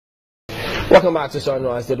Welcome back to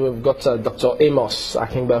Sunrise. We've got Dr. Amos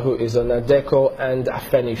Akingba, who is an Adeko and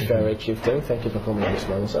Afenifere chieftain. Thank you for coming this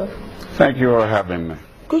morning, sir. Thank you for having me.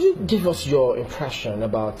 Could you give us your impression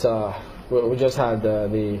about, we just had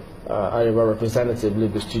the Iowa representative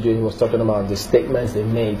leave the studio. He was talking about the statements they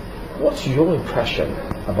made. What's your impression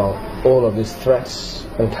about all of these threats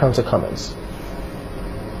and counter comments?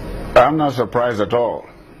 I'm not surprised at all.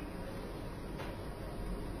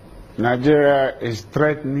 Nigeria is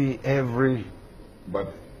threatening everybody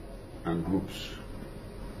and groups.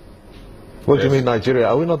 What do you mean, Nigeria?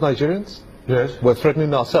 Are we not Nigerians? Yes. We're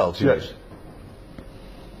threatening ourselves. Yes.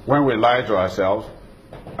 When we lie to ourselves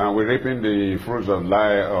and we're reaping the fruits of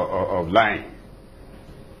lying,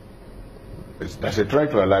 that's a threat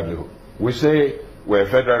to our livelihood. We say we're a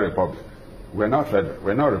federal republic. We're not federal.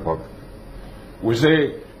 We're not a republic. We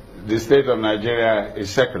say the state of Nigeria is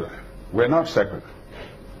secular. We're not secular.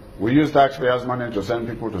 We use taxpayers' money to send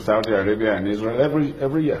people to Saudi Arabia and Israel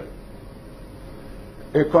every year.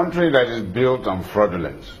 A country that is built on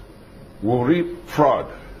fraudulence will reap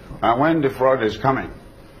fraud. And when the fraud is coming,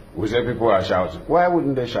 we say people are shouting. Why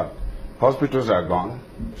wouldn't they shout? Hospitals are gone.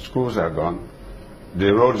 Schools are gone.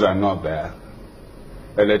 The roads are not there.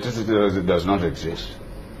 Electricity does not exist.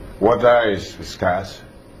 Water is scarce.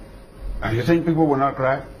 And you think people will not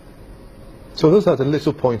cry? So those are the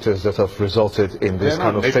little pointers that have resulted in this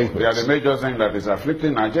kind of statement. They are the major thing that is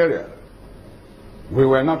afflicting Nigeria. We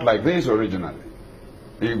were not like this originally.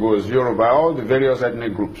 Igbos, Yoruba, all the various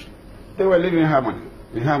ethnic groups, they were living in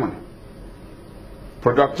harmony.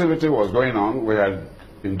 Productivity was going on. We had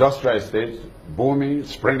industrial estates booming,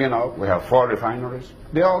 springing up. We have 4 refineries.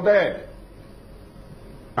 They're all there.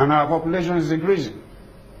 And our population is increasing.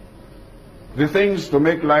 The things to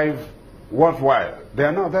make life worthwhile, they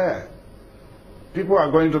are not there. People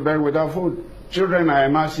are going to bed without food. Children are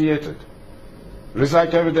emaciated.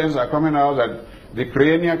 Research evidence are coming out that the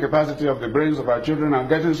cranial capacity of the brains of our children are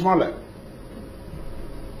getting smaller.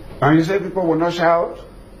 And you say people will not shout?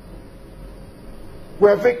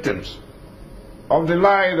 We're victims of the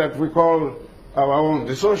lie that we call our own,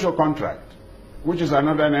 the social contract, which is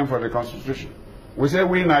another name for the Constitution. We say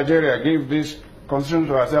we in Nigeria give this Constitution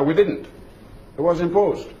to ourselves. We didn't. It was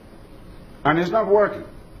imposed. And it's not working.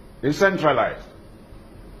 It's centralized.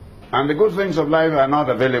 And the good things of life are not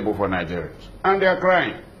available for Nigerians. And they are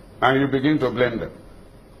crying. And you begin to blame them.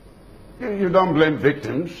 You don't blame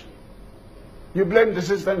victims. You blame the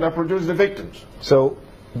system that produced the victims. So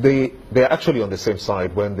they're actually on the same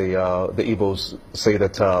side when the Igbos say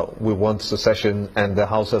that we want secession, and the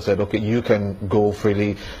Hausa said, okay, you can go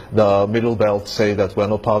freely. The Middle Belt say that we're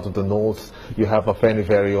not part of the North. You have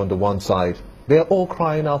Afenifere on the one side. They're all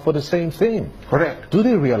crying out for the same thing. Correct. Do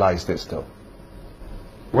they realize this, though?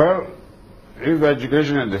 Well, if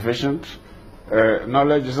education is deficient,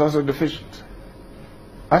 knowledge is also deficient.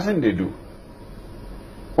 I think they do.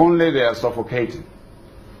 Only they are suffocating.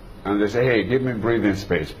 And they say, hey, give me breathing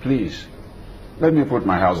space, please. Let me put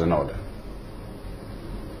my house in order.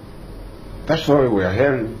 That's all we are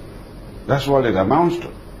hearing. That's what it amounts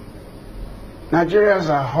to. Nigerians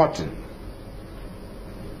are hurting.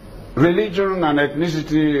 Religion and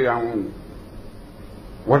ethnicity and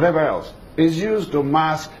whatever else is used to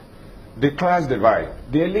mask the class divide.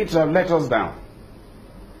 The elites have let us down.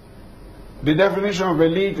 The definition of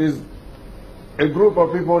elite is a group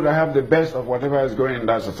of people that have the best of whatever is going in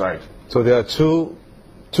that society. So there are two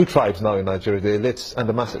tribes now in Nigeria, the elites and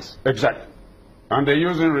the masses. Exactly. And they're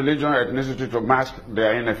using religion and ethnicity to mask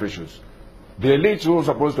their inefficiency. The elites who are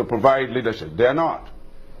supposed to provide leadership, they are not.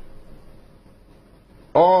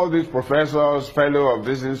 All these professors, fellows of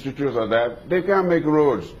these institutes or that, they can't make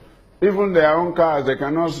roads. Even their own cars, they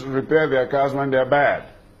cannot repair their cars when they're bad.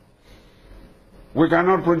 We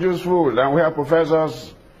cannot produce food, and we have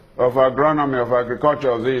professors of agronomy, of agriculture,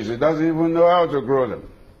 of this. He doesn't even know how to grow them.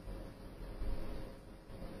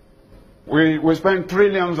 We spend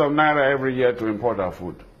trillions of naira every year to import our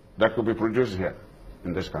food that could be produced here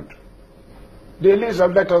in this country. The elites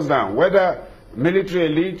have let us down, whether military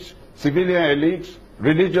elites, civilian elites,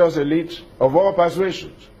 religious elites, of all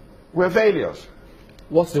persuasions. We're failures.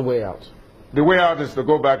 What's the way out? The way out is to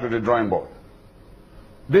go back to the drawing board.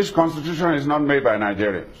 This constitution is not made by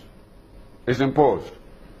Nigerians. It's imposed.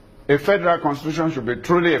 A federal constitution should be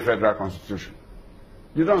truly a federal constitution.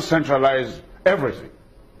 You don't centralize everything.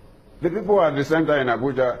 The people at the center in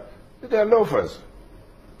Abuja, they're loafers.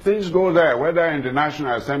 Things go there, whether in the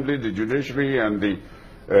National Assembly, the judiciary, and the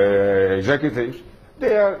executives.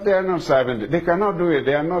 They are not serving. They cannot do it.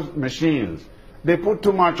 They are not machines. They put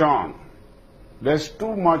too much on. There's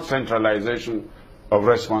too much centralization of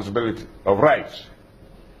responsibility, of rights.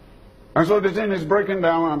 And so the thing is breaking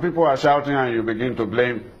down and people are shouting and you begin to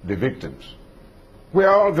blame the victims. We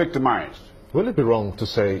are all victimized. Will it be wrong to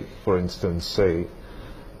say, for instance,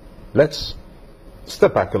 let's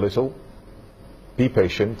step back a little, be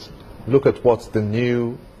patient, look at what the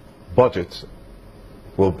new budget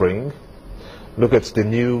will bring, look at the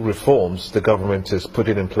new reforms the government is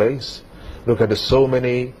putting in place, look at the so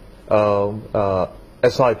many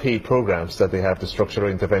SIP programs that they have, the structural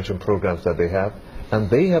intervention programs that they have, and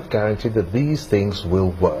they have guaranteed that these things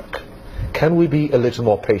will work. Can we be a little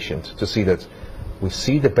more patient to see that we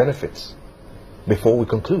see the benefits before we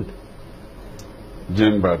conclude?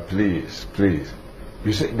 Jim, but please, please.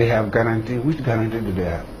 You say they have guarantee. Which guarantee do they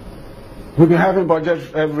have? We've been having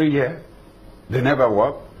budgets every year. They never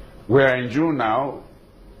work. We are in June now,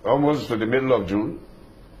 almost to the middle of June.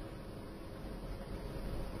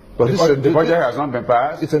 But the budget has not been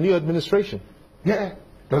passed. It's a new administration. Yeah.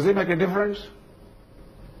 Does it make a difference?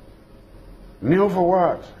 New for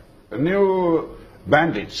what? New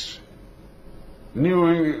bandits.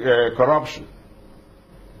 New corruption.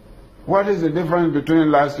 What is the difference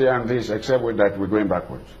between last year and this, except with that we're going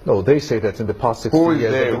backwards? No, they say that in the past 16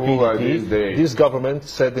 years of the PDP, this government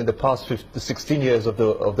said in the past 16 years of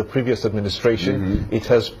the previous administration, it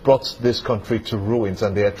has brought this country to ruins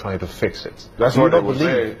and they are trying to fix it. That's what they would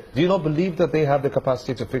say. Do you not believe that they have the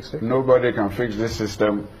capacity to fix it? Nobody can fix this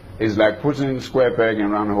system. It's like putting square peg in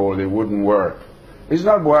round hole. It wouldn't work. It's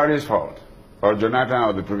not Buhari's fault, or Jonathan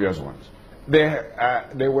or the previous ones.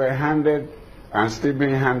 They were handed and still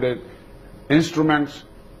being handed instruments,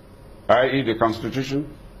 i.e. the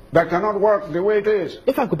Constitution, that cannot work the way it is.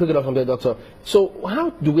 If I could pick it up from there, Doctor. So how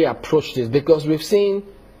do we approach this? Because we've seen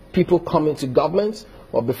people come into government,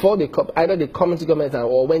 or before they come, either they come into government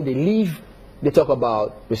or when they leave, they talk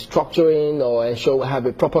about restructuring or ensure we have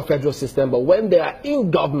a proper federal system. But when they are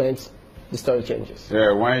in government, the story changes.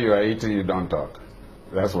 Yeah, when you are eating, you don't talk.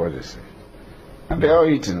 That's what they say. And they're all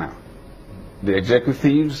eating now. The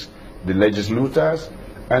executives, the legislators,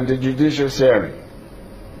 and the judiciary.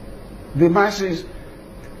 The masses,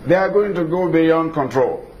 they are going to go beyond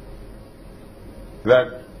control.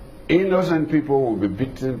 That innocent people will be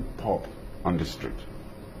beaten up on the street.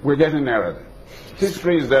 We're getting nearer there.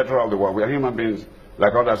 History is there throughout the world. We are human beings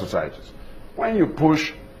like other societies. When you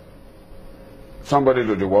push somebody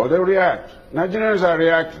to the wall, they react. Nigerians are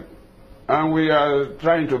reacting, and we are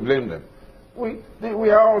trying to blame them. We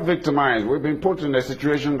are all victimized. We've been put in a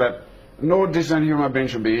situation that no decent human being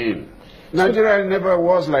should be in. Nigeria never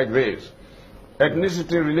was like this.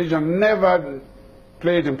 Ethnicity, religion never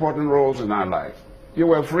played important roles in our life. You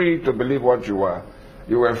were free to believe what you were.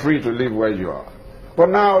 You were free to live where you are. But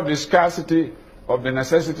now the scarcity of the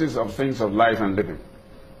necessities of things of life and living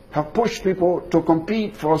have pushed people to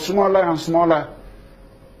compete for smaller and smaller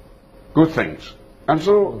good things. And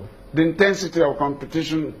so the intensity of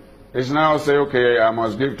competition is now say, okay, I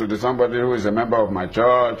must give to somebody who is a member of my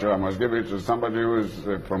church, or I must give it to somebody who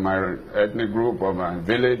is from my ethnic group or my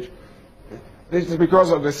village. This is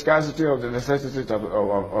because of the scarcity of the necessities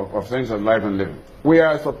of things of life and living. We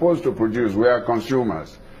are supposed to produce. We are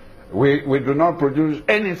consumers. We do not produce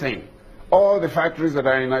anything. All the factories that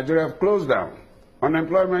are in Nigeria have closed down.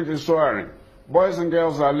 Unemployment is soaring. Boys and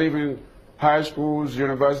girls are leaving high schools,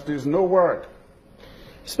 universities, no work.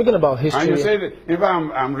 Speaking about history... And you say that if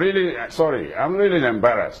I'm really, sorry, I'm really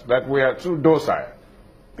embarrassed that we are too docile.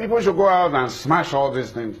 People should go out and smash all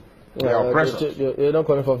these things. They are oppressors. You're not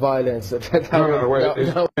calling for violence. They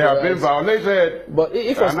have been violated. But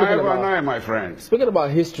if and I have my friends. Speaking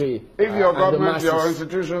about history... If your government, your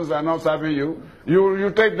institutions are not serving you,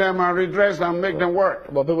 you take them and redress them, make them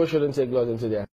work. But people shouldn't take laws into their